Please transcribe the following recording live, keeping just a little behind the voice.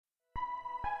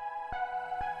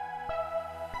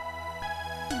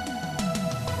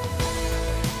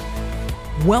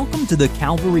Welcome to the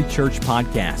Calvary Church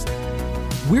podcast.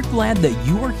 We're glad that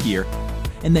you are here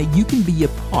and that you can be a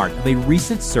part of a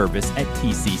recent service at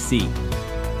TCC.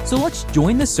 So let's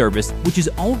join the service, which is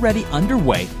already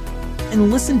underway, and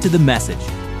listen to the message.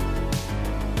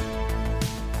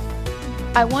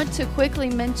 I want to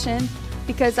quickly mention,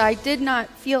 because I did not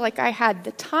feel like I had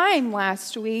the time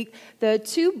last week, the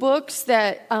two books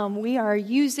that we are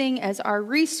using as our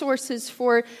resources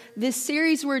for this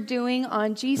series we're doing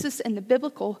on Jesus and the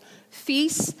Biblical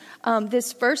Feasts.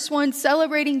 This first one,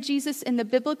 Celebrating Jesus and the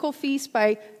Biblical Feast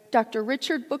by Dr.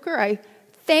 Richard Booker. I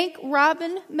thank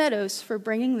Robin Meadows for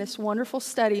bringing this wonderful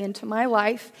study into my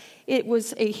life. It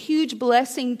was a huge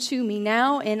blessing to me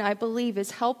now, and I believe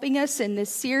is helping us in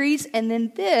this series. And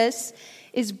then this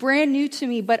is brand new to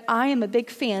me, but I am a big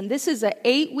fan. This is an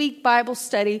 8-week Bible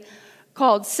study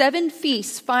called 7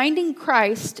 Feasts, Finding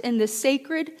Christ in the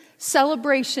Sacred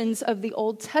Celebrations of the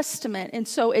Old Testament. And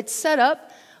so it's set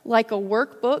up like a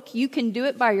workbook. You can do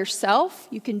it by yourself.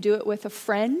 You can do it with a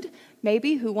friend,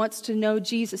 maybe, who wants to know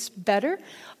Jesus better.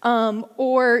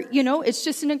 Or, it's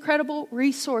just an incredible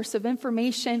resource of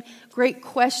information, great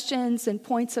questions and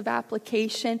points of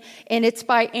application. And it's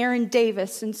by Aaron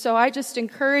Davis. And so I just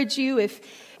encourage you,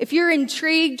 if you're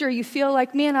intrigued or you feel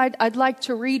like, man, I'd like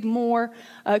to read more,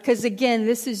 because again,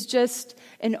 this is just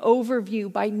an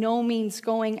overview, by no means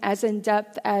going as in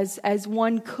depth as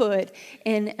one could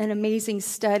in an amazing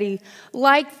study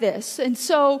like this. And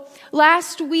so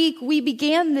last week we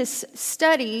began this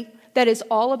study that is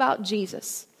all about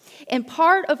Jesus. And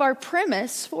part of our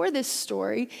premise for this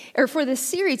story, or for this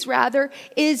series rather,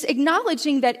 is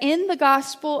acknowledging that in the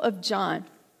Gospel of John,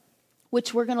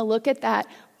 which we're going to look at that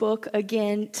book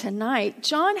again tonight,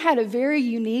 John had a very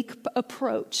unique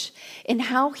approach in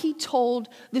how he told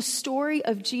the story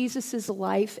of Jesus'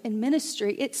 life and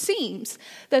ministry. It seems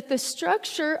that the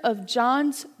structure of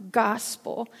John's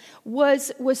gospel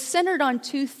was centered on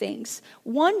two things.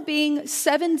 One being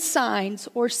 7 signs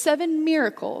or 7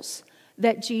 miracles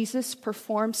that Jesus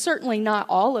performed, certainly not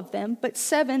all of them, but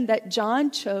 7 that John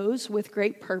chose with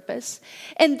great purpose.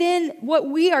 And then what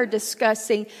we are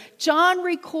discussing, John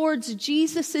records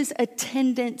Jesus'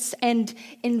 attendance and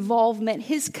involvement,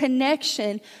 his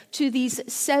connection to these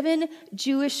 7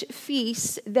 Jewish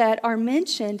feasts that are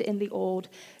mentioned in the Old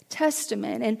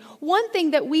Testament. And one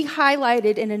thing that we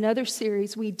highlighted in another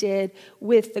series we did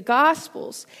with the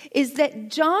Gospels is that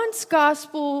John's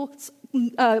Gospel's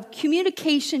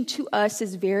communication to us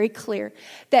is very clear,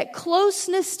 that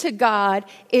closeness to God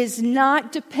is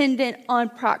not dependent on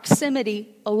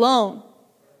proximity alone.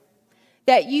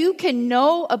 That you can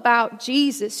know about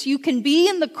Jesus, you can be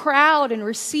in the crowd and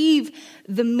receive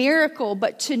the miracle,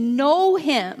 but to know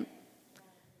him,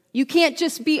 you can't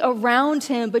just be around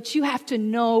him, but you have to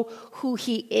know who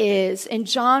he is. And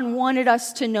John wanted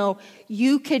us to know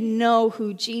you can know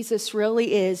who Jesus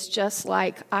really is, just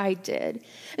like I did.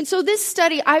 And so this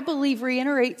study, I believe,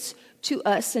 reiterates to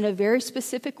us in a very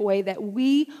specific way that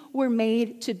we were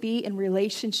made to be in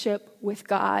relationship with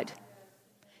God.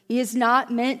 He is not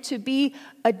meant to be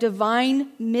a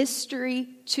divine mystery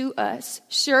to us.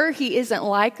 Sure, he isn't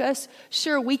like us.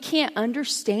 Sure, we can't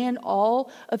understand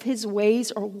all of his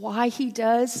ways or why he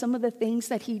does some of the things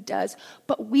that he does.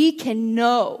 But we can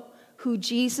know who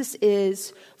Jesus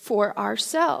is for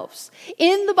ourselves.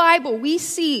 In the Bible, we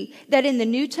see that in the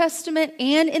New Testament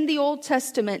and in the Old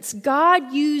Testaments,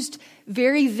 God used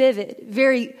very vivid,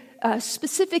 very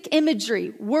specific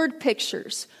imagery, word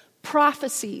pictures,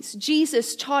 prophecies.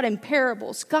 Jesus taught in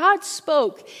parables. God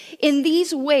spoke in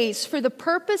these ways for the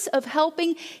purpose of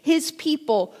helping his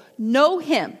people know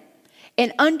him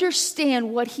and understand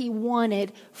what he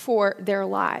wanted for their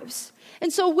lives.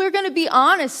 And so we're going to be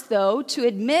honest, though, to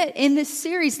admit in this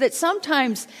series that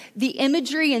sometimes the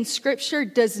imagery in Scripture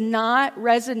does not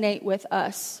resonate with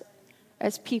us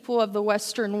as people of the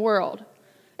Western world,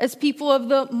 as people of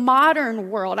the modern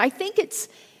world. I think it's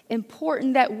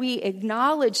important that we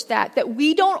acknowledge that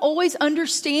we don't always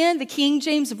understand the King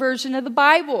James Version of the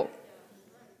Bible.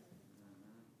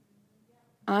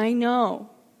 I know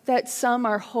that some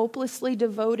are hopelessly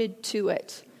devoted to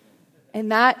it,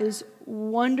 and that is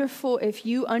wonderful if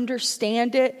you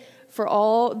understand it for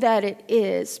all that it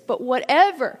is. But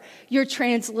whatever your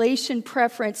translation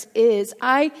preference is,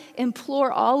 I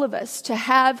implore all of us to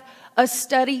have a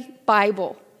study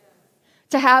Bible,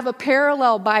 to have a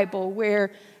parallel Bible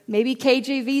where maybe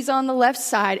KJV's on the left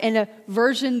side and a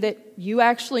version that you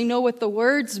actually know what the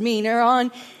words mean are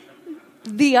on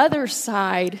the other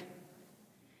side.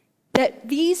 That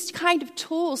these kind of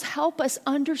tools help us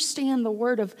understand the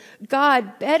Word of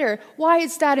God better. Why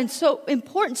is that so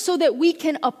important? So that we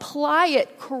can apply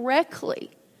it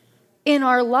correctly in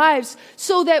our lives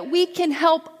so that we can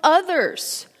help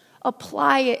others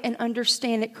apply it and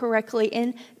understand it correctly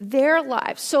in their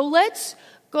lives. So let's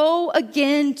go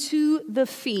again to the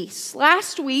feast.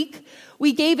 Last week,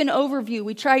 we gave an overview.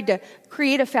 We tried to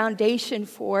create a foundation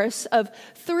for us of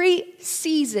 3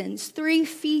 seasons, 3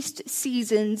 feast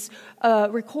seasons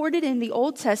recorded in the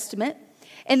Old Testament.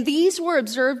 And these were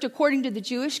observed according to the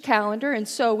Jewish calendar. And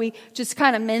so we just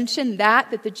kind of mentioned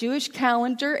that the Jewish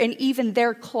calendar and even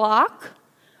their clock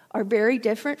are very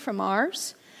different from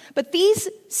ours. But these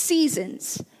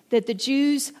seasons that the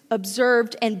Jews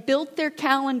observed and built their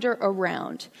calendar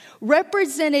around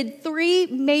represented 3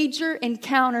 major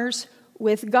encounters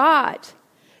with God.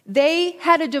 They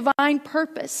had a divine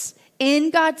purpose in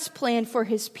God's plan for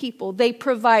his people. They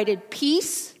provided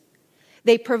peace,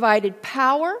 they provided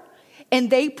power, and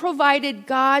they provided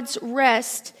God's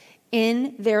rest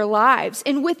in their lives.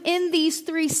 And within these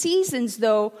 3 seasons,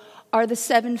 though, are the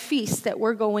 7 feasts that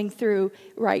we're going through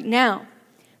right now.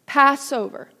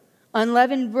 Passover,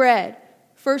 unleavened bread,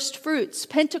 first fruits,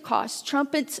 Pentecost,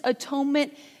 trumpets,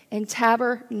 atonement, and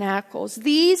tabernacles.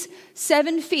 These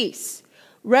 7 feasts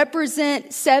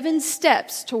represent 7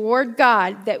 steps toward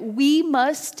God that we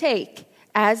must take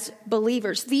as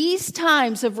believers. These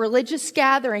times of religious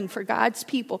gathering for God's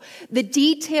people, the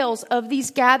details of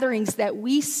these gatherings that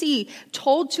we see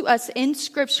told to us in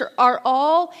Scripture are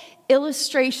all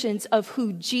illustrations of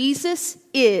who Jesus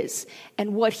is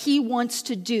and what he wants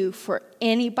to do for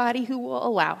anybody who will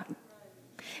allow him.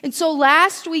 And so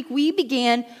last week we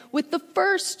began with the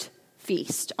first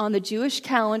feast on the Jewish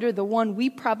calendar, the one we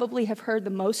probably have heard the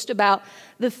most about,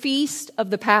 the Feast of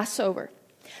the Passover.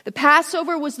 The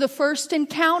Passover was the first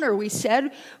encounter, we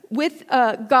said, with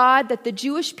God that the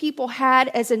Jewish people had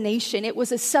as a nation. It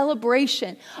was a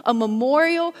celebration, a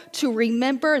memorial to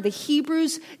remember the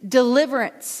Hebrews'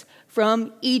 deliverance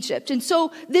from Egypt. And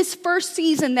so this first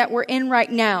season that we're in right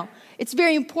now, it's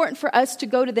very important for us to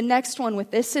go to the next one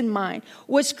with this in mind,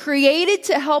 was created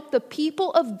to help the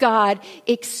people of God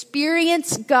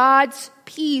experience God's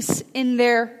peace in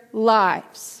their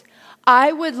lives.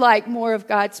 I would like more of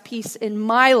God's peace in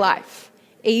my life.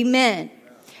 Amen.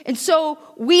 And so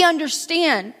we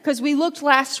understand, because we looked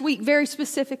last week very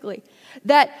specifically,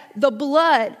 that the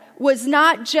blood was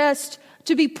not just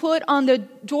to be put on the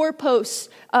doorposts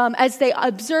as they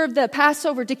observed the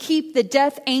Passover to keep the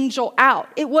death angel out.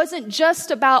 It wasn't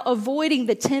just about avoiding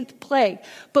the 10th plague,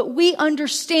 but we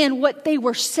understand what they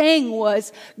were saying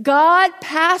was, God,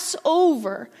 pass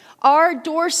over our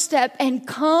doorstep and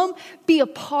come be a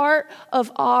part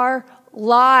of our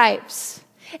lives.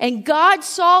 And God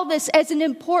saw this as an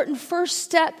important first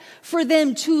step for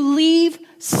them to leave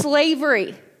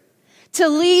slavery, to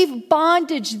leave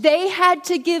bondage. They had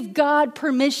to give God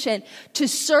permission to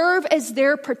serve as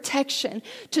their protection,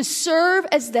 to serve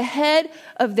as the head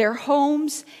of their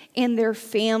homes and their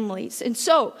families. And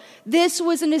so this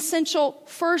was an essential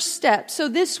first step. So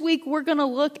this week we're going to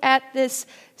look at this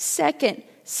second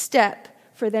step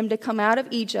for them to come out of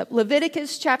Egypt.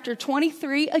 Leviticus chapter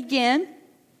 23 again.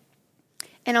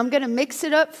 And I'm going to mix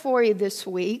it up for you this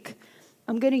week.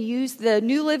 I'm going to use the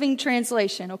New Living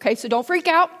Translation. Okay, so don't freak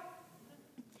out.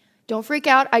 Don't freak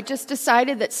out. I just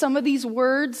decided that some of these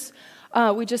words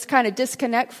we just kind of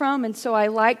disconnect from. And so I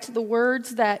liked the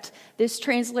words that this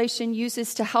translation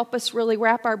uses to help us really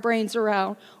wrap our brains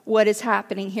around what is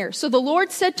happening here. So the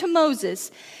Lord said to Moses,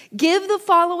 give the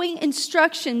following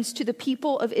instructions to the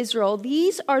people of Israel.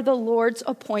 These are the Lord's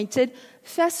appointed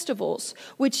festivals,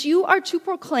 which you are to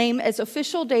proclaim as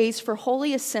official days for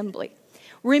holy assembly.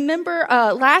 Remember,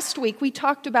 last week we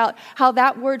talked about how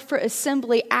that word for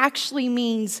assembly actually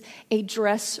means a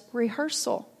dress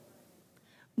rehearsal.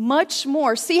 Much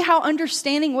more. See how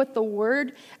understanding what the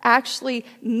word actually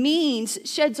means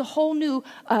sheds a whole new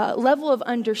level of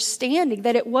understanding,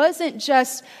 that it wasn't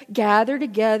just gather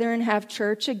together and have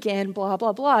church again, blah,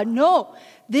 blah, blah. No,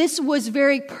 this was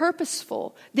very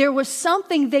purposeful. There was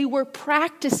something they were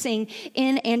practicing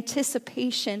in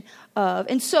anticipation of.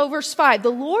 And so verse 5, the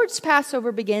Lord's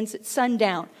Passover begins at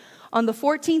sundown on the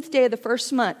 14th day of the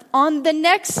first month. On the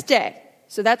next day,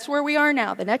 so that's where we are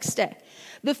now, the next day,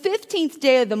 the 15th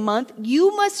day of the month,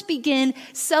 you must begin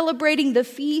celebrating the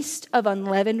Feast of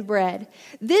Unleavened Bread.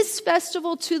 This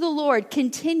festival to the Lord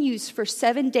continues for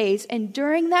 7 days, and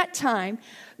during that time,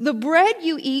 the bread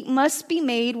you eat must be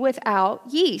made without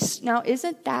yeast. Now,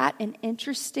 isn't that an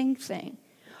interesting thing?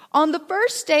 On the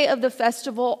first day of the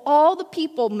festival, all the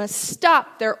people must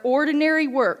stop their ordinary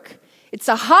work. It's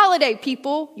a holiday,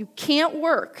 people. You can't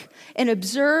work. And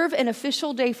observe an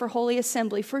official day for Holy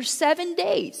Assembly. For 7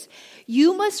 days,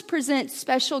 You must present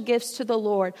special gifts to the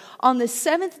Lord. On the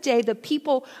seventh day, the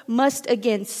people must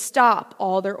again stop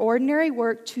all their ordinary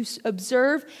work to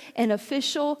observe an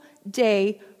official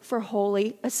day for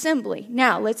holy assembly.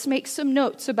 Now, let's make some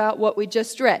notes about what we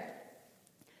just read.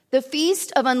 The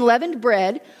Feast of Unleavened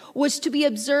Bread was to be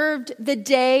observed the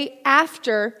day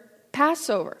after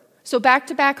Passover. So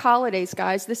back-to-back holidays,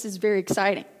 guys. This is very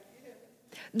exciting.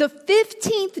 The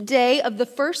 15th day of the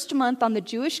first month on the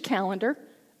Jewish calendar,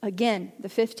 again, the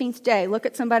 15th day. Look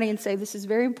at somebody and say, this is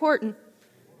very important.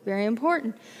 Very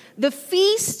important. The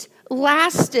feast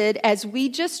lasted, as we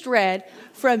just read,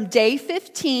 from day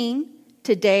 15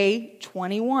 to day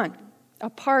 21. A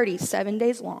party 7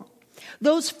 days long.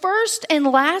 Those first and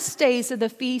last days of the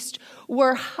feast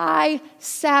were high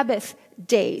Sabbath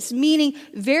days, meaning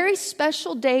very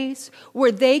special days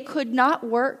where they could not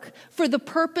work for the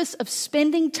purpose of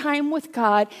spending time with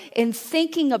God and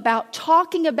thinking about,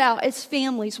 talking about as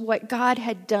families what God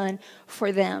had done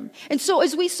for them. And so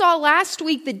as we saw last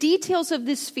week, the details of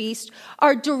this feast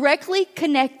are directly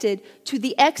connected to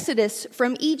the Exodus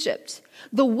from Egypt.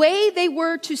 The way they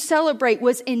were to celebrate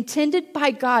was intended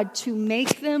by God to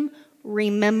make them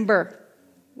remember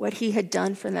what he had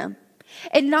done for them.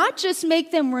 And not just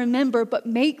make them remember, but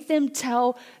make them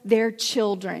tell their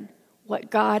children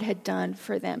what God had done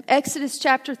for them. Exodus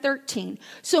chapter 13.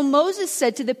 So Moses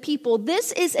said to the people,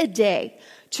 "This is a day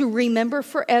to remember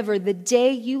forever, the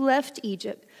day you left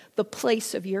Egypt, the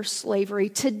place of your slavery.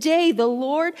 Today the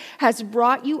Lord has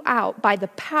brought you out by the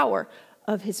power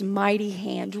of his mighty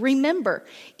hand. Remember,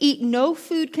 eat no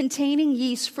food containing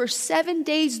yeast. For 7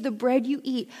 days the bread you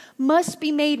eat must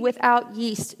be made without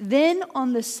yeast. Then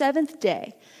on the seventh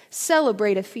day,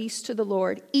 celebrate a feast to the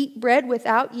Lord. Eat bread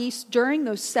without yeast during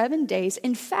those 7 days.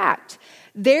 In fact,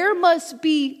 there must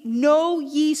be no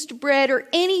yeast bread or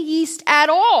any yeast at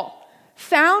all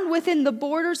found within the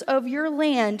borders of your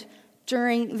land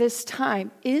during this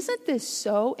time." Isn't this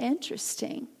so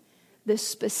interesting? The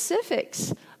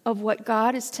specifics of what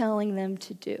God is telling them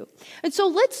to do. And so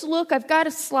let's look. I've got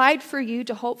a slide for you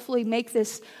to hopefully make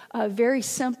this very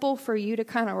simple for you to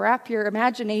kind of wrap your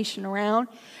imagination around.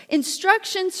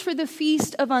 Instructions for the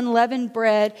Feast of Unleavened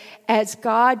Bread as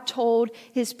God told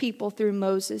his people through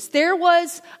Moses. There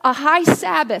was a high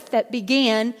Sabbath that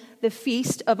began the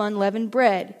Feast of Unleavened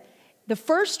Bread. The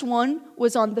first one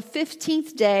was on the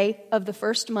 15th day of the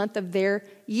first month of their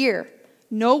year.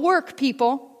 No work,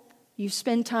 people. You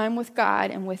spend time with God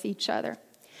and with each other.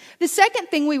 The second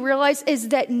thing we realize is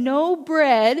that no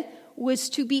bread was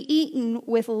to be eaten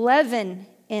with leaven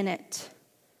in it.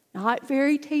 Not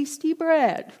very tasty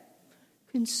bread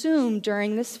consumed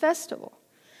during this festival.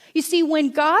 You see, when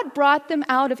God brought them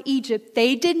out of Egypt,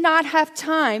 they did not have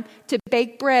time to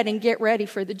bake bread and get ready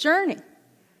for the journey.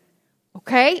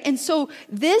 Okay? And so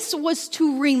this was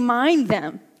to remind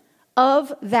them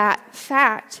of that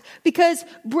fact, because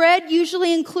bread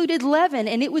usually included leaven,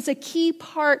 and it was a key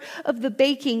part of the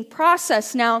baking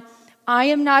process. Now, I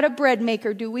am not a bread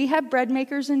maker. Do we have bread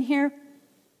makers in here?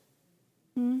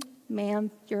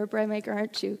 Ma'am, you're a bread maker,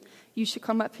 aren't you? You should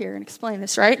come up here and explain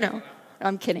this, right? No,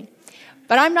 I'm kidding.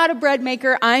 But I'm not a bread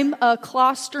maker. I'm a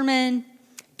Klosterman,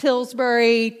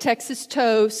 Pillsbury, Texas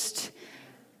Toast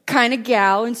kind of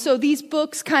gal. And so these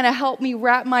books kind of help me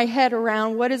wrap my head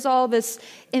around what is all this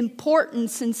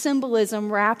importance and symbolism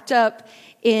wrapped up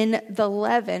in the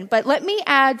leaven. But let me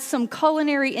add some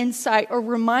culinary insight or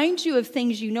remind you of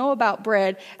things you know about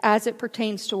bread as it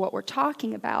pertains to what we're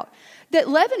talking about. That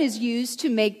leaven is used to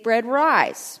make bread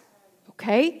rise.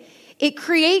 Okay? It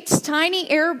creates tiny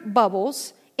air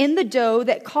bubbles in the dough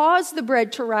that cause the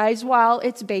bread to rise while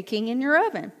it's baking in your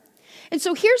oven. And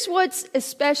so here's what's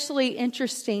especially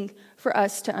interesting for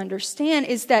us to understand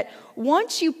is that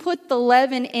once you put the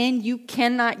leaven in, you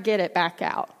cannot get it back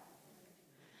out.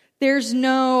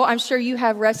 I'm sure you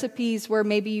have recipes where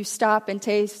maybe you stop and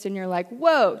taste and you're like,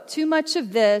 whoa, too much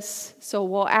of this, so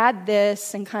we'll add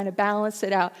this and kind of balance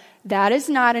it out. That is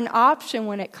not an option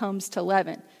when it comes to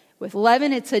leaven. With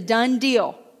leaven, it's a done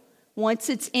deal. Once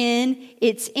it's in,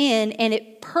 and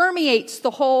it permeates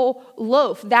the whole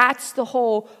loaf. That's the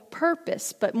whole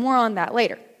purpose, but more on that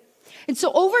later. And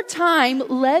so over time,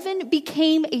 leaven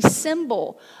became a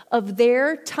symbol of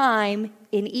their time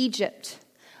in Egypt.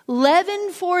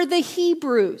 Leaven for the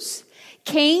Hebrews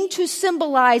came to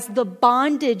symbolize the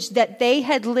bondage that they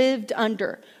had lived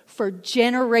under for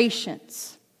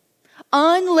generations.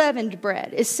 Unleavened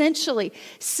bread essentially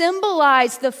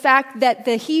symbolized the fact that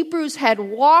the Hebrews had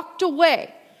walked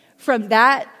away from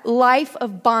that life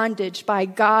of bondage by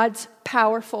God's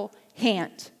powerful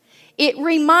hand. It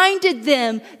reminded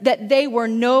them that they were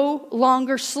no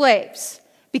longer slaves.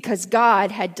 because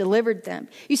God had delivered them.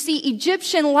 You see,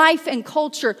 Egyptian life and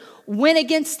culture went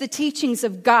against the teachings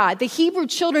of God. The Hebrew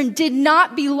children did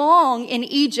not belong in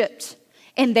Egypt,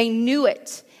 and they knew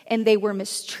it, and they were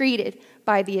mistreated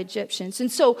by the Egyptians.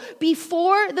 And so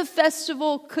before the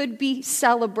festival could be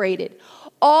celebrated,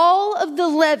 all of the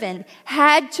leaven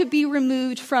had to be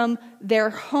removed from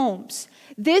their homes.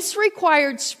 This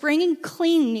required spring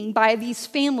cleaning by these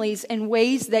families in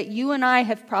ways that you and I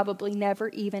have probably never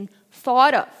even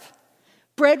thought of.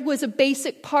 Bread was a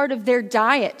basic part of their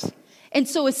diet. And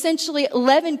so essentially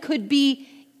leaven could be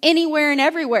anywhere and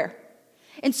everywhere.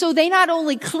 And so they not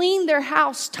only cleaned their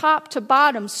house top to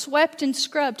bottom, swept and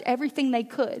scrubbed everything they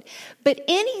could, but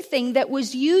anything that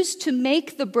was used to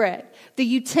make the bread, the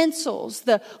utensils,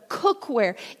 the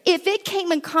cookware, if it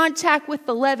came in contact with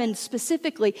the leaven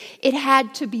specifically, it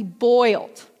had to be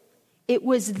boiled. It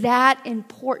was that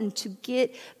important to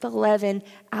get the leaven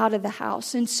out of the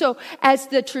house. And so as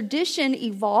the tradition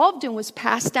evolved and was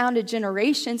passed down to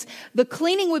generations, the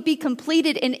cleaning would be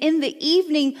completed, and in the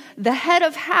evening, the head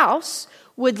of house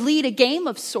would lead a game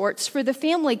of sorts for the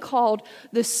family called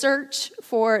the Search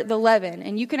for the Leaven.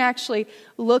 And you can actually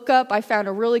look up, I found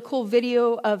a really cool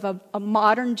video of a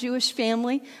modern Jewish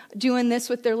family doing this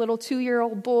with their little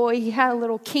 2-year-old boy. He had a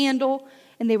little candle,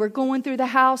 and they were going through the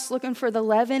house looking for the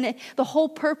leaven. And the whole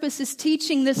purpose is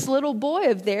teaching this little boy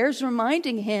of theirs,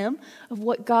 reminding him of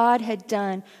what God had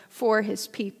done for his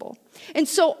people. And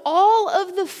so all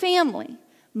of the family,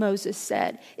 Moses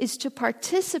said, is to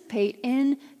participate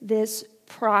in this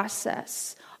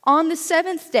process. On the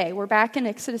 7th day, we're back in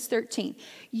Exodus 13,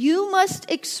 you must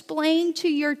explain to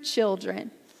your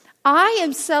children, I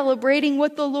am celebrating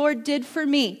what the Lord did for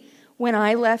me when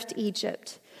I left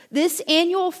Egypt. This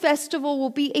annual festival will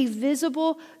be a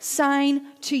visible sign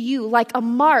to you, like a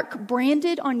mark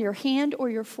branded on your hand or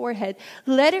your forehead.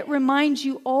 Let it remind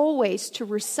you always to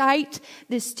recite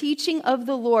this teaching of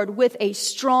the Lord with a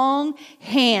strong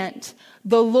hand.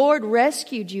 The Lord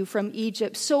rescued you from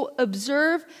Egypt. So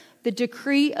observe the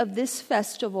decree of this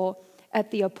festival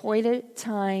at the appointed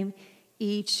time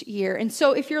each year. And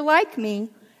so if you're like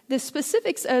me, the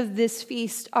specifics of this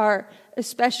feast are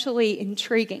especially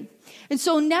intriguing. And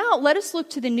so now let us look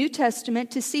to the New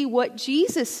Testament to see what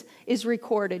Jesus is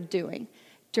recorded doing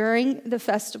during the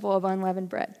festival of unleavened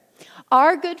bread.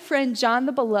 Our good friend John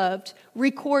the Beloved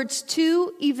records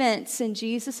 2 events in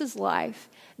Jesus' life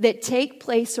that take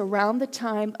place around the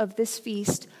time of this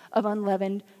feast of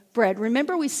unleavened bread.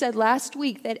 Remember, we said last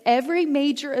week that every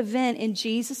major event in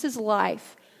Jesus'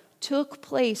 life took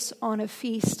place on a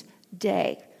feast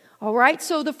day. All right,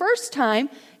 so the first time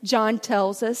John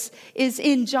tells us is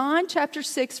in John chapter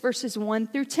 6, verses 1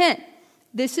 through 10.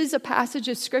 This is a passage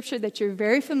of scripture that you're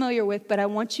very familiar with, but I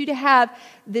want you to have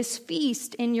this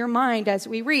feast in your mind as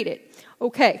we read it.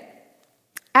 Okay,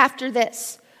 after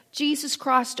this, Jesus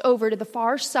crossed over to the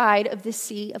far side of the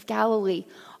Sea of Galilee,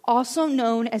 also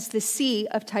known as the Sea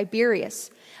of Tiberias.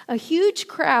 A huge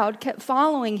crowd kept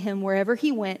following him wherever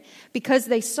he went because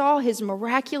they saw his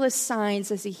miraculous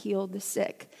signs as he healed the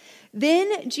sick.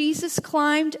 Then Jesus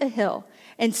climbed a hill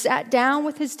and sat down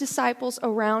with his disciples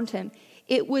around him.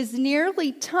 It was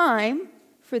nearly time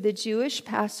for the Jewish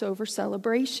Passover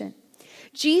celebration.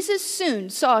 Jesus soon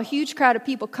saw a huge crowd of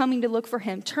people coming to look for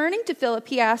him. Turning to Philip,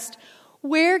 he asked,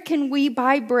 "Where can we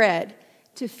buy bread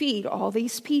to feed all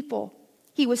these people?"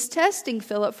 He was testing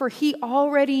Philip, for he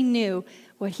already knew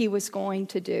what he was going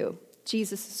to do.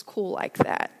 Jesus is cool like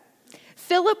that.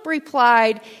 Philip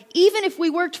replied, "Even if we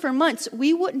worked for months,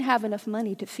 we wouldn't have enough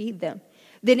money to feed them."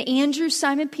 Then Andrew,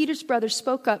 Simon Peter's brother,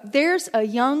 spoke up. "There's a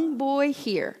young boy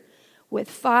here with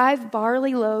 5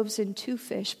 barley loaves and 2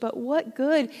 fish. But what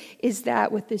good is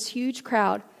that with this huge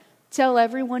crowd? Tell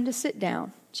everyone to sit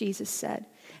down," Jesus said.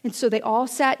 And so they all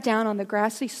sat down on the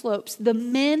grassy slopes. The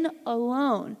men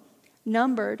alone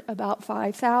numbered about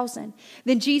 5,000.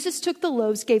 Then Jesus took the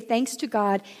loaves, gave thanks to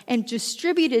God, and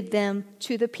distributed them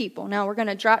to the people. Now we're going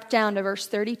to drop down to verse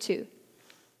 32.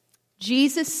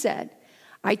 Jesus said,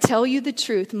 "I tell you the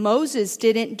truth, Moses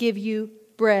didn't give you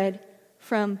bread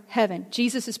from heaven."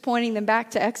 Jesus is pointing them back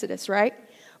to Exodus, right?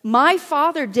 "My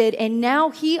Father did, and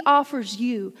now he offers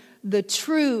you the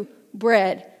true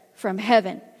bread from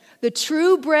heaven. The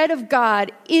true bread of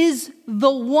God is the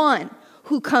one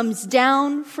who comes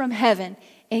down from heaven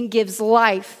and gives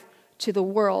life to the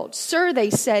world." "Sir," they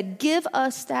said, "give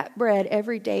us that bread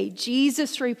every day."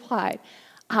 Jesus replied,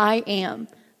 "I am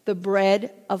the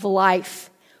bread of life.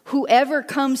 Whoever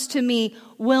comes to me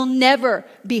will never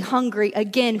be hungry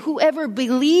again. Whoever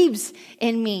believes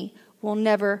in me will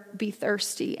never be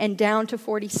thirsty." And down to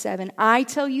 47, "I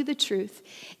tell you the truth.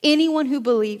 Anyone who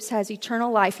believes has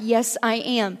eternal life. Yes, I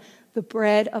am the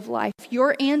bread of life.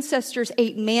 Your ancestors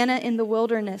ate manna in the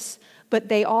wilderness, but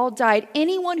they all died.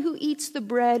 Anyone who eats the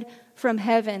bread from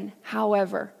heaven,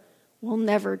 however, will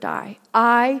never die.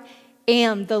 I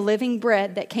am the living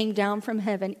bread that came down from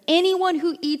heaven. Anyone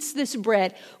who eats this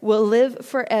bread will live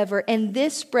forever, and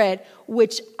this bread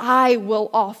which I will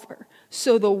offer,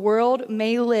 so the world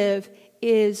may live,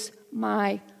 is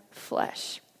my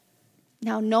flesh.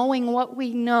 Now, knowing what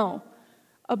we know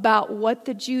about what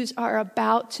the Jews are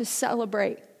about to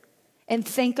celebrate and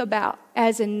think about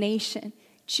as a nation,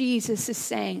 Jesus is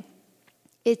saying,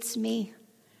 it's me.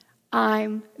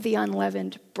 I'm the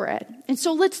unleavened bread. And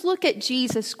so let's look at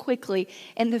Jesus quickly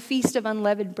and the Feast of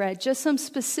Unleavened Bread. Just some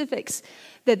specifics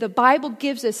that the Bible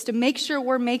gives us to make sure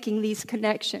we're making these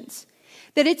connections.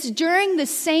 That it's during the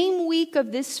same week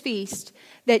of this feast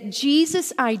that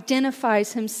Jesus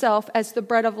identifies himself as the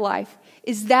bread of life.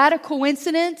 Is that a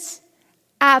coincidence?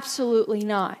 Absolutely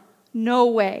not. No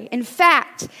way. In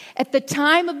fact, at the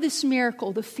time of this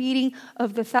miracle, the feeding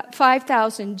of the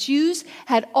 5,000, Jews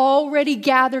had already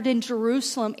gathered in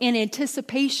Jerusalem in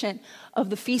anticipation of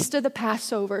the Feast of the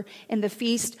Passover and the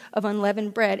Feast of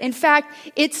Unleavened Bread. In fact,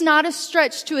 it's not a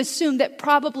stretch to assume that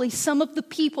probably some of the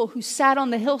people who sat on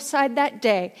the hillside that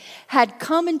day had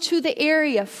come into the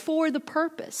area for the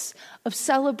purpose of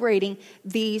celebrating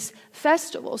these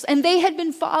festivals. And they had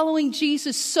been following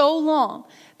Jesus so long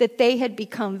that they had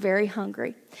become very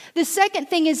hungry. The second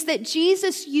thing is that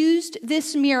Jesus used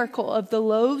this miracle of the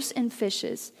loaves and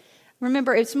fishes.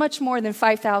 Remember, it's much more than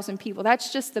 5,000 people.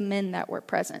 That's just the men that were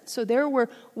present. So there were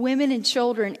women and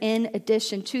children in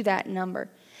addition to that number.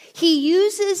 He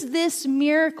uses this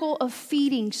miracle of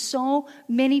feeding so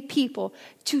many people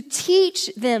to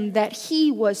teach them that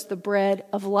he was the bread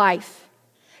of life.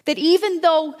 That even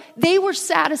though they were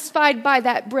satisfied by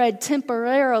that bread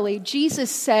temporarily,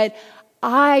 Jesus said,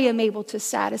 I am able to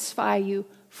satisfy you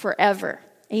forever.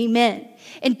 Amen.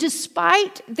 And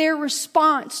despite their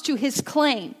response to his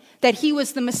claim that he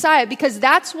was the Messiah, because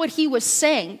that's what he was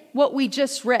saying, what we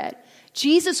just read.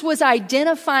 Jesus was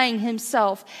identifying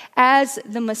himself as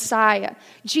the Messiah.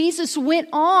 Jesus went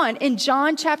on in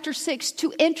John chapter 6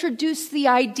 to introduce the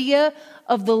idea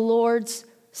of the Lord's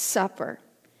Supper.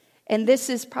 And this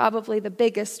is probably the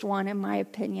biggest one in my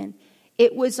opinion.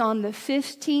 It was on the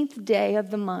 15th day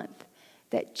of the month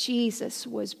that Jesus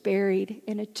was buried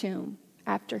in a tomb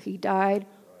after he died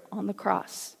on the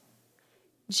cross.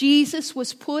 Jesus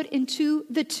was put into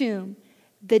the tomb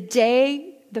the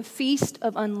day the Feast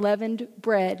of Unleavened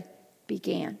Bread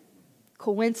began.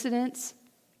 Coincidence?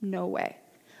 No way.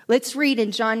 Let's read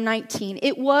in John 19.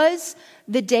 It was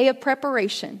the day of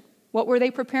preparation. What were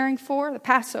they preparing for? The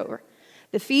Passover.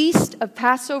 The Feast of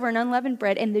Passover and Unleavened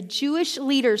Bread. And the Jewish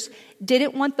leaders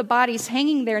didn't want the bodies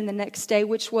hanging there in the next day,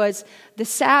 which was the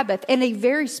Sabbath, and a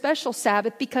very special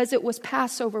Sabbath because it was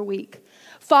Passover week.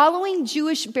 Following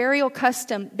Jewish burial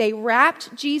custom, they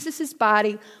wrapped Jesus'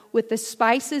 body with the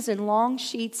spices and long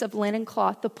sheets of linen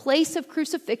cloth. The place of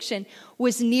crucifixion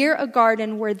was near a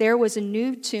garden where there was a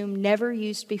new tomb never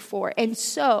used before. And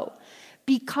so,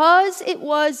 because it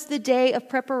was the day of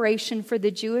preparation for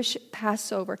the Jewish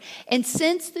Passover, and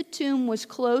since the tomb was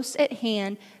close at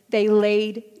hand, they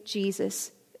laid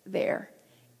Jesus there.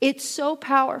 It's so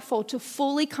powerful to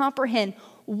fully comprehend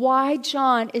why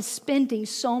John is spending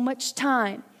so much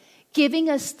time giving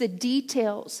us the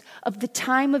details of the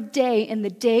time of day and the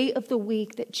day of the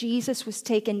week that Jesus was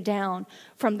taken down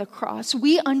from the cross.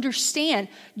 We understand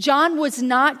John was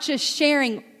not just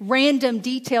sharing random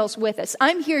details with us.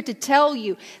 I'm here to tell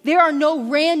you there are no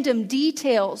random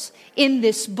details in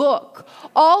this book.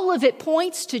 All of it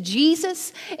points to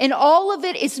Jesus, and all of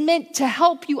it is meant to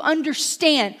help you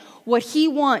understand what he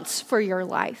wants for your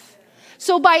life.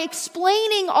 So by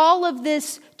explaining all of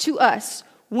this to us,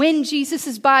 when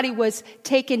Jesus' body was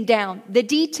taken down, the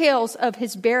details of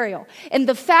his burial, and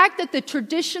the fact that the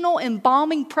traditional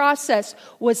embalming process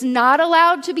was not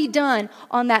allowed to be done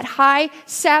on that high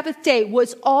Sabbath day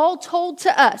was all told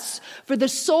to us for the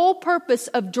sole purpose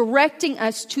of directing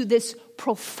us to this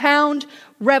profound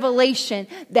revelation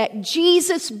that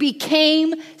Jesus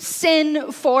became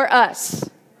sin for us.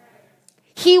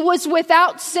 He was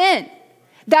without sin.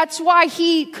 That's why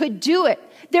he could do it.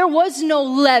 There was no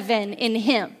leaven in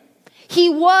him. He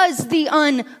was the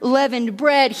unleavened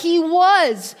bread. He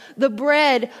was the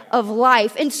bread of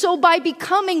life. And so by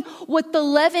becoming what the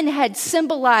leaven had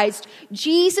symbolized,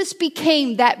 Jesus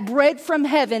became that bread from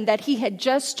heaven that he had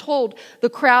just told the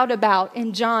crowd about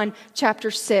in John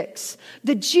chapter 6.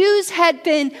 The Jews had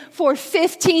been for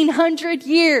 1,500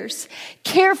 years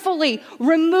carefully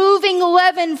removing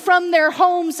leaven from their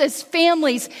homes as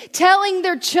families, telling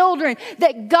their children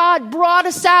that God brought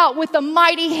us out with a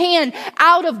mighty hand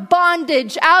out of bondage,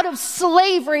 out of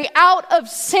slavery, out of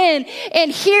sin.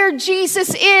 And here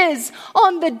Jesus is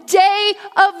on the day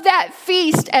of that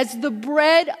feast as the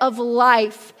bread of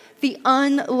life, the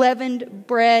unleavened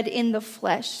bread in the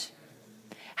flesh.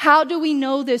 How do we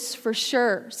know this for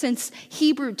sure? Since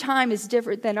Hebrew time is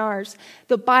different than ours,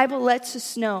 the Bible lets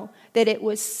us know that it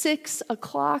was 6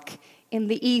 o'clock in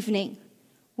the evening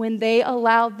when they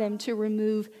allowed them to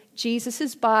remove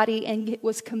Jesus' body, and it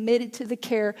was committed to the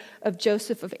care of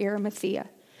Joseph of Arimathea.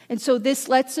 And so this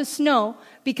lets us know,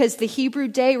 because the Hebrew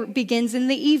day begins in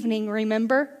the evening,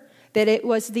 remember, that it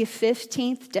was the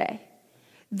 15th day.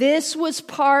 This was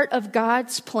part of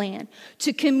God's plan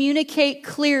to communicate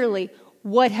clearly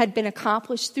what had been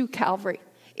accomplished through Calvary.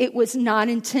 It was not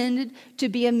intended to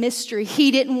be a mystery.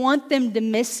 He didn't want them to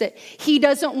miss it. He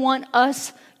doesn't want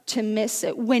us to miss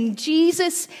it. When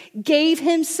Jesus gave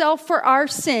himself for our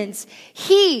sins,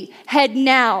 he had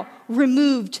now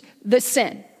removed the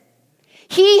sin.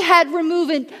 He had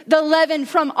removed the leaven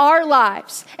from our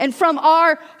lives and from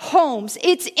our homes.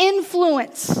 Its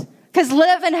influence, because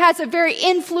leaven has a very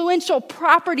influential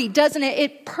property, doesn't it?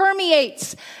 It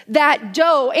permeates that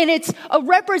dough, and it's a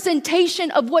representation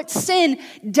of what sin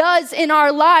does in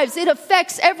our lives. It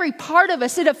affects every part of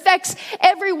us. It affects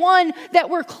everyone that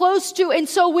we're close to. And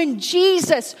so when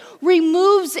Jesus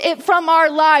removes it from our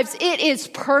lives, it is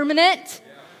permanent.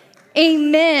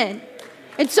 Amen.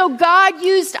 And so God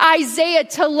used Isaiah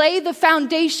to lay the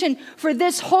foundation for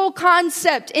this whole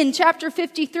concept in chapter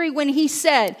 53 when he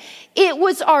said, it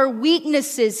was our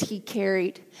weaknesses he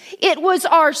carried. It was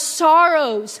our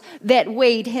sorrows that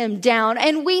weighed him down.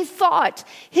 And we thought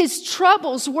his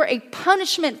troubles were a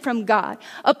punishment from God,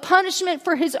 a punishment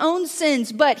for his own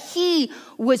sins. But he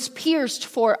was pierced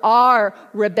for our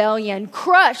rebellion,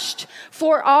 crushed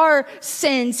for our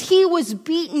sins. He was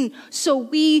beaten so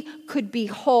we could be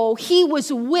whole. He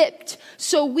was whipped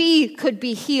so we could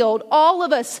be healed. All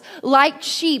of us, like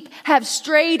sheep, have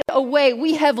strayed away.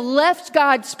 We have left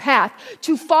God's path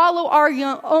to follow our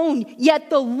own, yet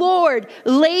the Lord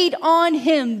laid on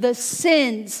him the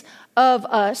sins of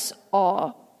us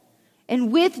all.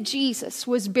 And with Jesus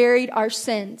was buried our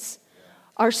sins,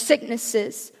 our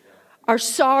sicknesses, our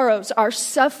sorrows, our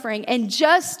suffering. And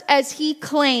just as he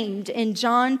claimed in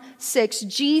John 6,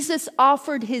 Jesus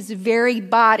offered his very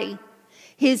body,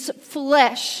 his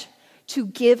flesh, to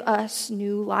give us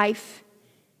new life.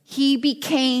 He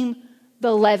became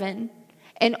the leaven,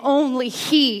 and only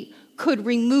he could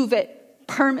remove it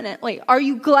permanently. Are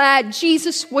you glad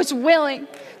Jesus was willing?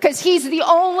 Because he's the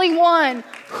only one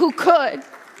who could.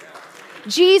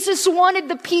 Jesus wanted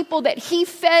the people that he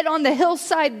fed on the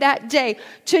hillside that day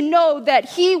to know that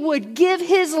he would give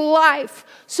his life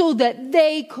so that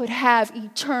they could have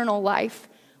eternal life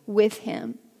with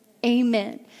him.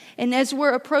 Amen. And as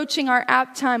we're approaching our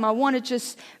app time, I want to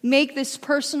just make this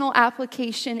personal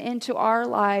application into our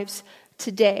lives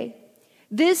today.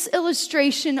 This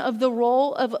illustration of the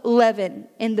role of leaven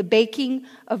in the baking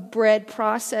of bread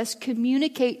process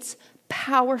communicates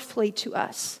powerfully to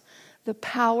us the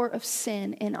power of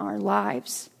sin in our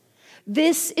lives.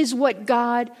 This is what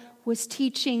God was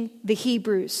teaching the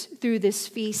Hebrews through this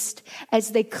feast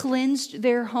as they cleansed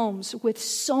their homes with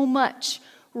so much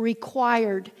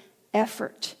required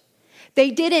effort.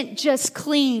 They didn't just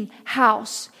clean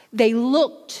house. They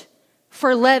looked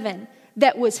for leaven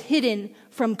that was hidden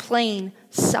from plain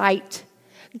sight.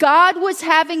 God was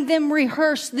having them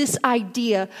rehearse this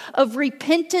idea of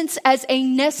repentance as a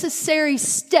necessary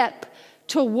step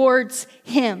towards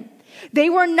him. They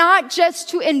were not just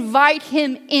to invite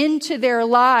him into their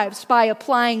lives by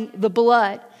applying the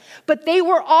blood, but they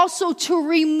were also to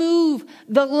remove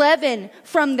the leaven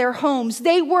from their homes.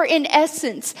 They were, in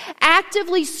essence,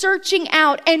 actively searching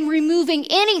out and removing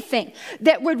anything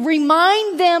that would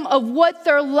remind them of what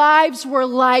their lives were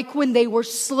like when they were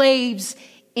slaves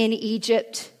in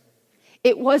Egypt.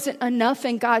 It wasn't enough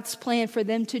in God's plan for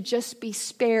them to just be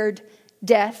spared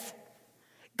death.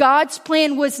 God's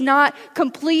plan was not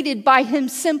completed by him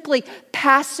simply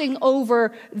passing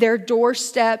over their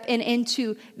doorstep and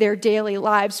into their daily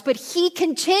lives, but he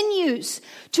continues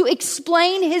to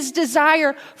explain his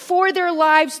desire for their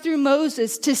lives through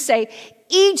Moses to say,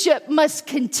 Egypt must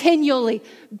continually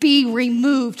be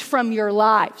removed from your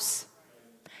lives.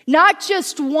 Not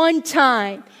just one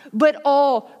time, but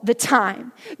all the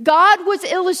time. God was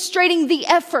illustrating the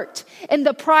effort and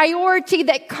the priority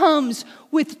that comes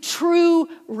with true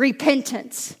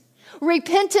repentance.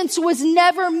 Repentance was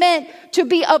never meant to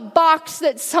be a box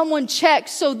that someone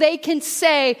checks so they can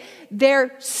say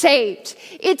they're saved.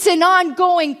 It's an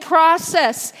ongoing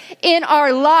process in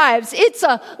our lives. It's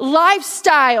a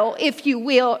lifestyle, if you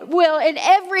will. And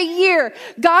every year,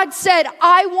 God said,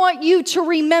 I want you to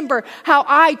remember how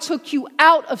I took you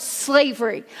out of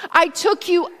slavery. I took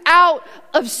you out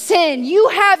of sin. You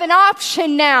have an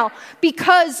option now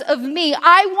because of me.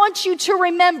 I want you to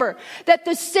remember that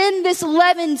the sin this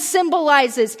leaven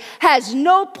symbolizes has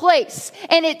no place,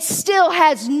 and it still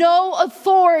has no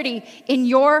authority in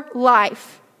your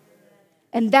life.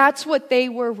 And that's what they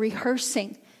were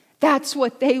rehearsing. That's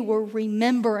what they were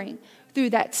remembering through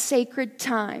that sacred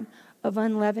time of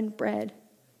unleavened bread.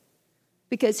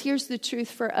 Because here's the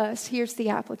truth for us. Here's the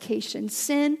application.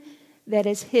 Sin that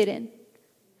is hidden,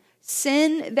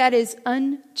 sin that is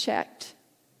unchecked,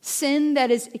 sin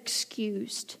that is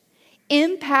excused,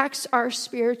 impacts our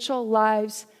spiritual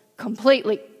lives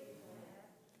completely,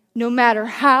 no matter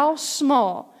how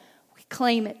small we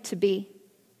claim it to be.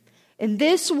 And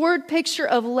this word picture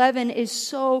of leaven is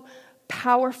so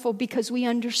powerful because we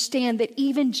understand that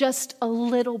even just a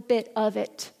little bit of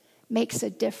it makes a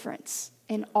difference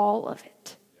in all of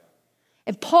it.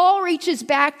 And Paul reaches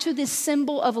back to this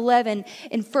symbol of leaven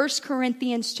in 1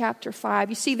 Corinthians chapter 5.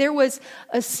 You see, there was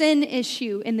a sin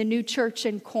issue in the new church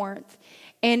in Corinth,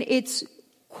 and it's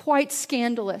quite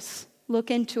scandalous. Look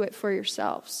into it for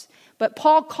yourselves. But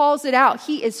Paul calls it out.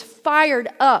 He is fired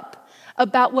up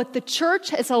about what the church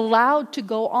has allowed to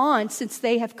go on since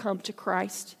they have come to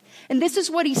Christ. And this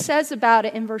is what he says about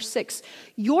it in verse 6.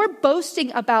 Your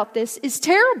boasting about this is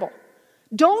terrible.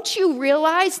 Don't you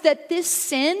realize that this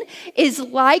sin is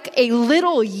like a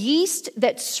little yeast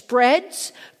that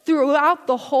spreads throughout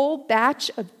the whole batch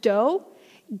of dough?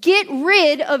 Get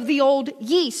rid of the old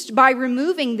yeast by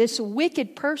removing this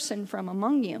wicked person from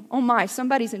among you. Oh my,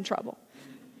 somebody's in trouble.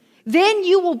 Then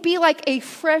you will be like a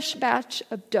fresh batch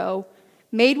of dough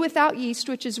made without yeast,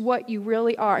 which is what you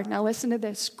really are. Now listen to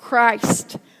this.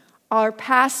 Christ, our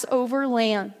Passover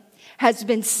lamb, has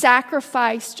been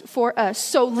sacrificed for us.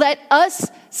 So let us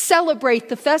celebrate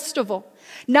the festival,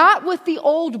 not with the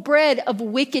old bread of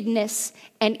wickedness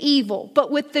and evil,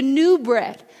 but with the new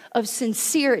bread of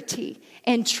sincerity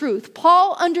and truth.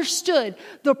 Paul understood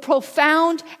the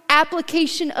profound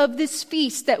application of this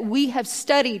feast that we have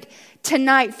studied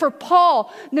tonight. For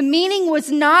Paul, the meaning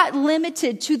was not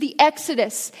limited to the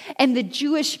Exodus and the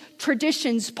Jewish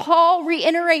traditions. Paul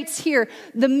reiterates here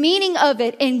the meaning of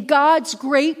it in God's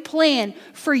great plan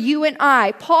for you and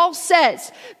I. Paul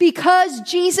says, because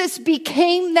Jesus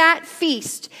became that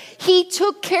feast, he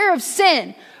took care of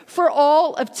sin for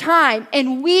all of time,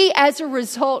 and we as a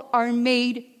result are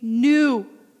made new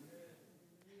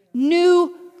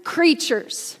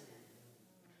creatures,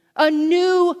 a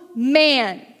new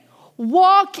man.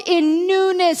 Walk in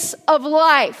newness of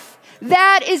life.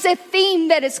 That is a theme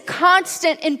that is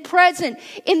constant and present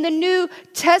in the New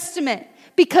Testament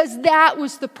because that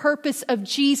was the purpose of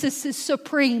Jesus'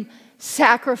 supreme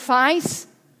sacrifice.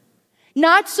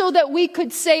 Not so that we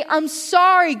could say, I'm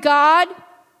sorry, God.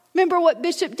 Remember what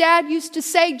Bishop Dad used to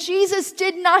say? Jesus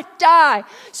did not die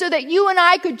so that you and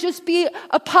I could just be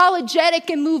apologetic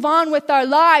and move on with our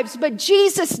lives. But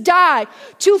Jesus died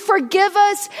to forgive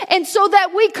us and so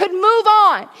that we could move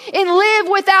on and live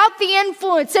without the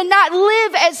influence and not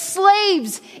live as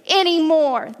slaves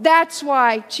anymore. That's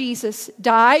why Jesus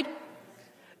died.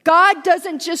 God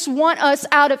doesn't just want us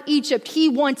out of Egypt. He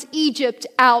wants Egypt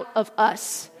out of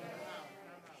us.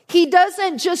 He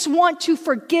doesn't just want to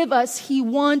forgive us. He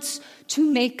wants to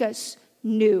make us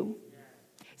new.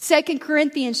 2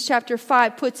 Corinthians chapter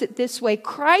 5 puts it this way.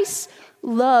 Christ's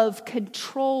love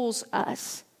controls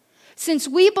us. Since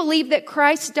we believe that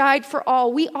Christ died for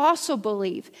all, we also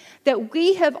believe that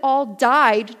we have all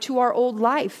died to our old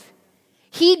life.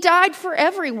 He died for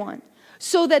everyone,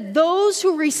 so that those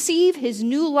who receive his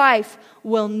new life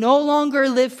will no longer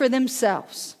live for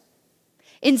themselves.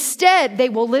 Instead, they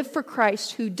will live for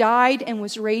Christ who died and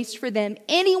was raised for them.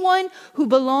 Anyone who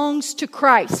belongs to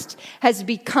Christ has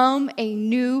become a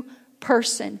new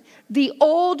person. The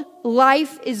old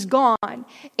life is gone.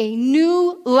 A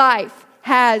new life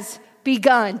has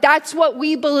begun. That's what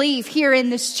we believe here in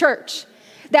this church.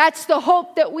 That's the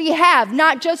hope that we have,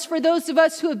 not just for those of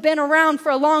us who have been around for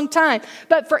a long time,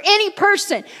 but for any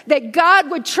person that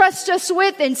God would trust us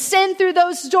with and send through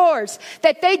those doors,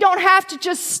 that they don't have to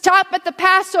just stop at the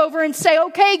Passover and say,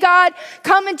 okay, God,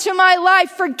 come into my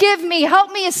life, forgive me,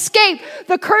 help me escape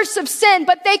the curse of sin,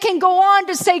 but they can go on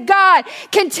to say, God,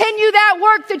 continue that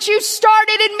work that you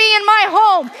started in me in my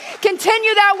home.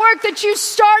 Continue that work that you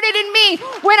started in me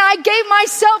when I gave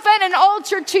myself at an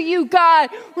altar to you, God.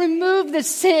 Remove the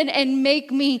sin and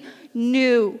make me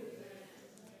new.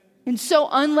 And so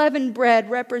unleavened bread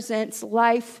represents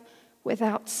life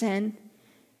without sin.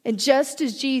 And just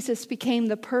as Jesus became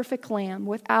the perfect lamb,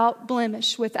 without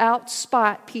blemish, without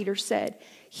spot, Peter said,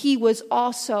 he was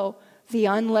also the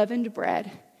unleavened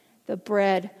bread, the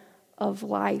bread of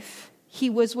life. He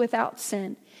was without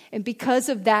sin. And because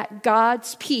of that,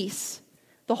 God's peace,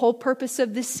 the whole purpose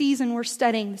of this season we're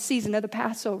studying, the season of the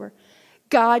Passover,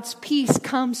 God's peace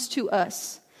comes to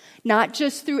us, not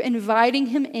just through inviting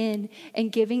him in and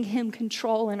giving him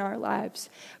control in our lives,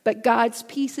 but God's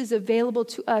peace is available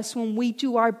to us when we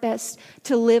do our best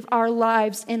to live our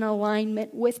lives in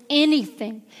alignment with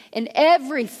anything and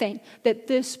everything that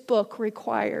this book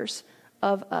requires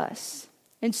of us.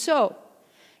 And so,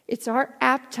 it's our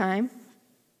app time,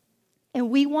 and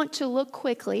we want to look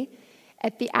quickly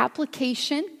at the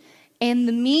application and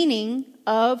the meaning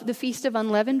of the Feast of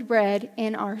Unleavened Bread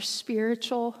in our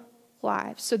spiritual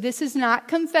lives. So this is not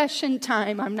confession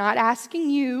time. I'm not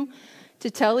asking you to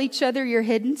tell each other your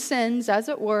hidden sins, as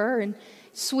it were, and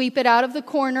sweep it out of the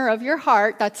corner of your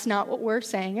heart. That's not what we're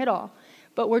saying at all.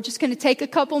 But we're just going to take a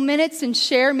couple minutes and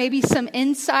share maybe some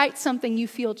insight, something you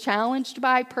feel challenged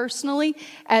by personally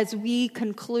as we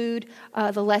conclude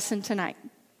the lesson tonight.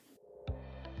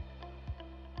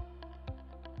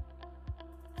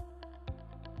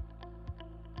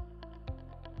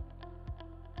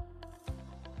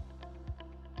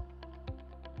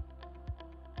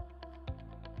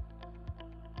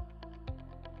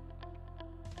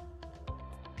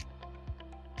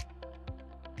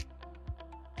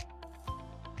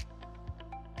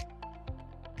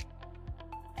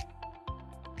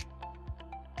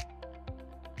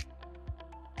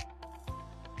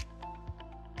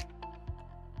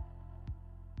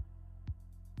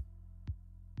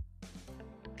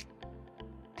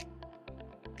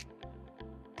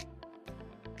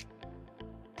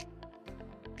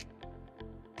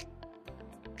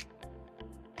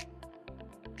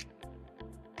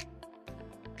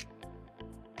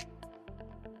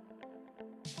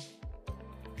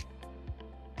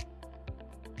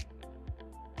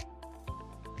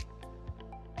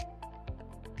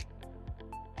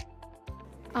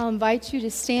 I'll invite you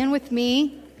to stand with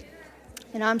me.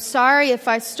 And I'm sorry if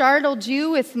I startled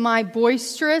you with my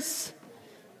boisterous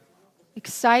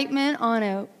excitement on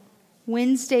a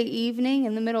Wednesday evening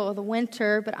in the middle of the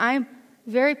winter, but I'm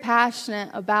very passionate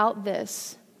about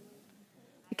this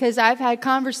because I've had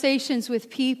conversations with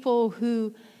people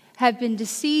who have been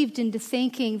deceived into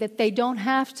thinking that they don't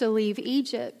have to leave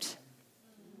Egypt.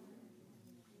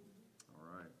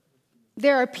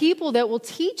 There are people that will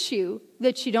teach you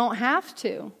that you don't have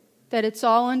to, that it's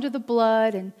all under the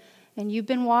blood and you've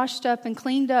been washed up and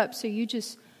cleaned up, so you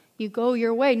go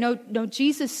your way. No,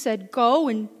 Jesus said, go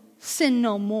and sin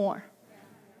no more.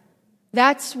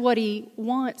 That's what he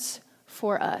wants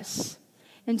for us.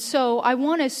 And so I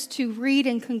want us to read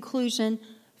in conclusion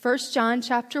 1 John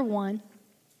chapter 1.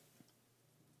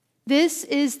 This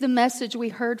is the message we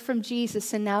heard from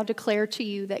Jesus and now declare to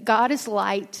you, that God is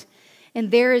light and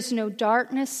there is no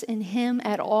darkness in him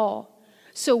at all.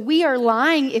 So we are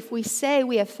lying if we say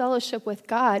we have fellowship with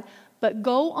God, but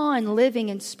go on living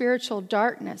in spiritual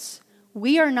darkness.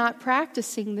 We are not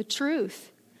practicing the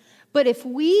truth. But if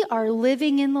we are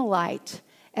living in the light,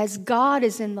 as God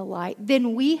is in the light,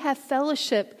 then we have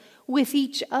fellowship with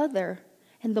each other.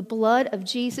 And the blood of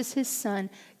Jesus, his Son,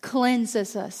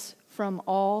 cleanses us from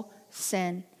all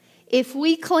sin. If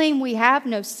we claim we have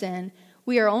no sin,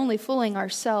 we are only fooling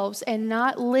ourselves and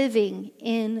not living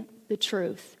in the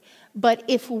truth. But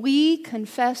if we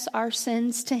confess our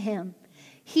sins to him,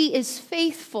 he is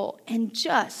faithful and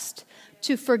just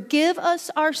to forgive us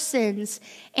our sins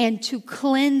and to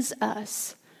cleanse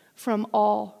us from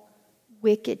all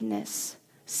wickedness.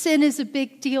 Sin is a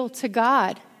big deal to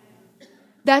God.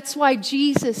 That's why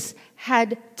Jesus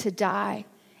had to die.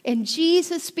 And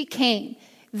Jesus became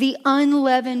the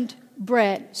unleavened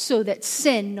bread so that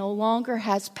sin no longer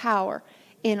has power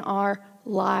in our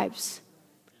lives.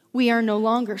 We are no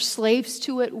longer slaves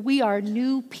to it. We are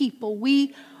new people.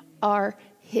 We are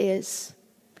his.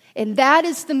 And that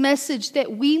is the message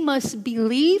that we must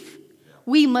believe,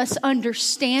 We must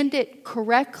understand it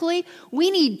correctly.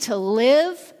 We need to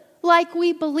live like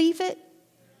we believe it.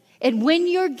 And when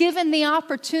you're given the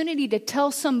opportunity to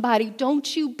tell somebody,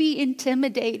 don't you be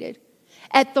intimidated.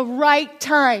 At the right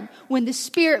time, when the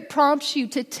Spirit prompts you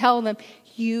to tell them,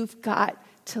 you've got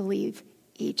to leave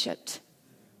Egypt.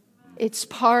 It's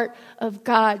part of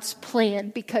God's plan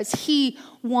because He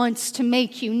wants to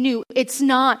make you new. It's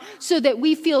not so that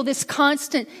we feel this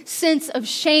constant sense of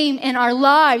shame in our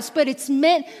lives, but it's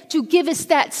meant to give us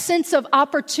that sense of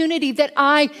opportunity that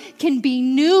I can be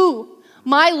new.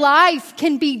 My life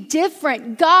can be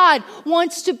different. God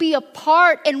wants to be a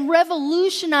part and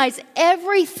revolutionize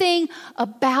everything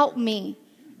about me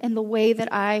and the way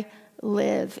that I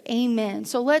live. Amen.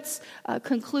 So let's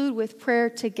conclude with prayer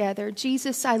together.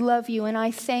 Jesus, I love you and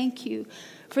I thank you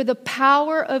for the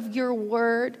power of your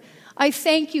word. I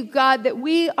thank you, God, that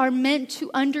we are meant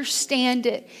to understand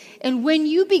it. And when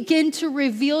you begin to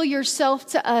reveal yourself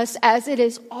to us as it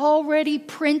is already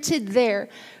printed there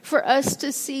for us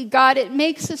to see, God, it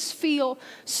makes us feel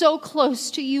so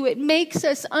close to you. It makes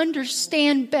us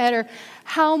understand better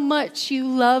how much you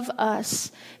love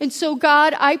us. And so,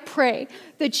 God, I pray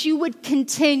that you would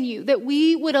continue, that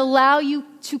we would allow you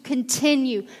to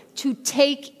continue to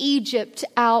take Egypt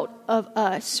out of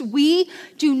us. We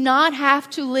do not have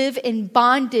to live in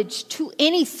bondage to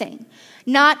anything,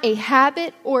 not a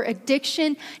habit or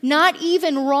addiction, not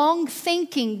even wrong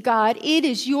thinking, God. It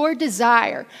is your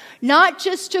desire, not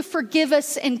just to forgive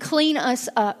us and clean us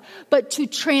up, but to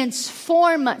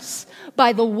transform us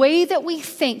by the way that we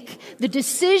think, the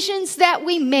decisions that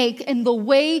we make, and the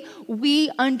way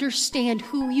we understand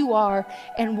who you are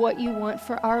and what you want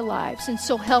for our lives. And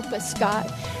so help us,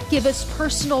 God. Give us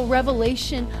personal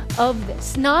revelation of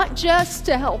this, not just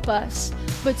to help us,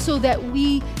 but so that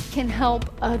we can help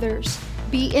others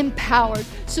be empowered,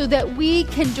 so that we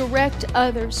can direct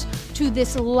others to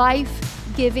this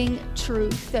life-giving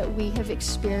truth that we have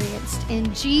experienced.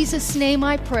 In Jesus' name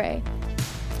I pray.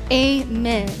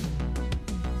 Amen.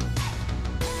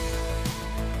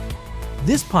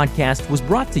 This podcast was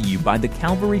brought to you by the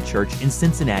Calvary Church in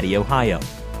Cincinnati, Ohio.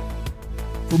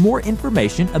 For more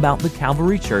information about the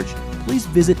Calvary Church, please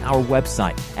visit our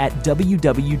website at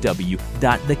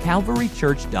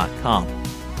www.thecalvarychurch.com.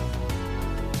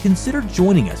 Consider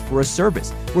joining us for a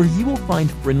service where you will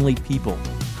find friendly people,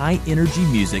 high-energy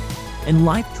music, and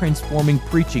life-transforming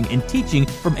preaching and teaching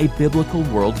from a biblical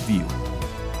worldview.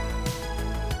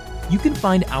 You can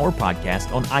find our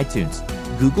podcast on iTunes,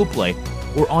 Google Play,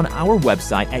 or on our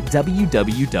website at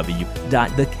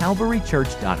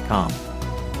www.thecalvarychurch.com.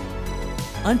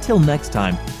 Until next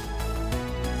time,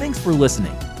 thanks for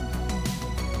listening.